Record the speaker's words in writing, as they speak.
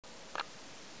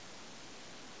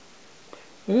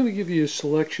I'm going to give you a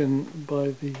selection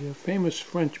by the famous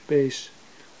French bass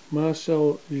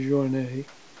Marcel Journet,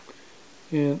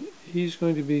 and he's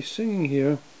going to be singing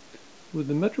here with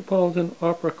the Metropolitan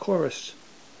Opera Chorus,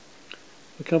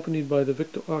 accompanied by the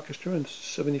Victor Orchestra in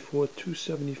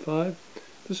 74-275.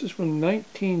 This is from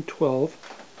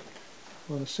 1912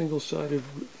 on a single-sided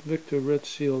Victor Red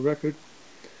Seal record,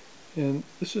 and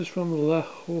this is from the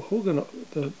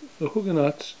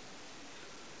Huguenots,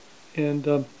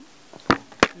 and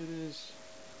it is,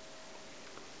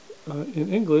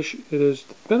 in English, it is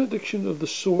the Benediction of the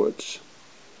Swords,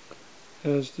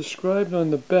 as described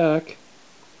on the back,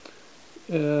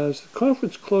 as the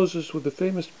conference closes with the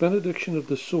famous Benediction of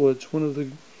the Swords, one of the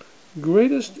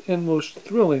greatest and most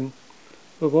thrilling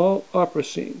of all opera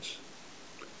scenes.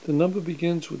 The number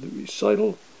begins with the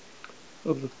recital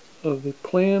of the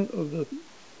plan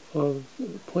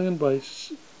by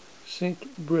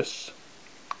Saint Brice.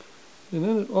 And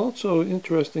then it also,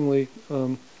 interestingly,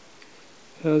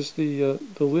 has the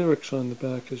lyrics on the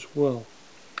back as well,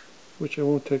 which I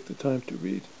won't take the time to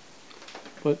read.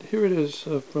 But here it is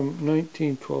from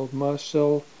 1912,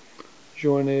 Marcel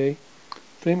Journet,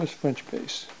 famous French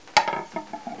bass.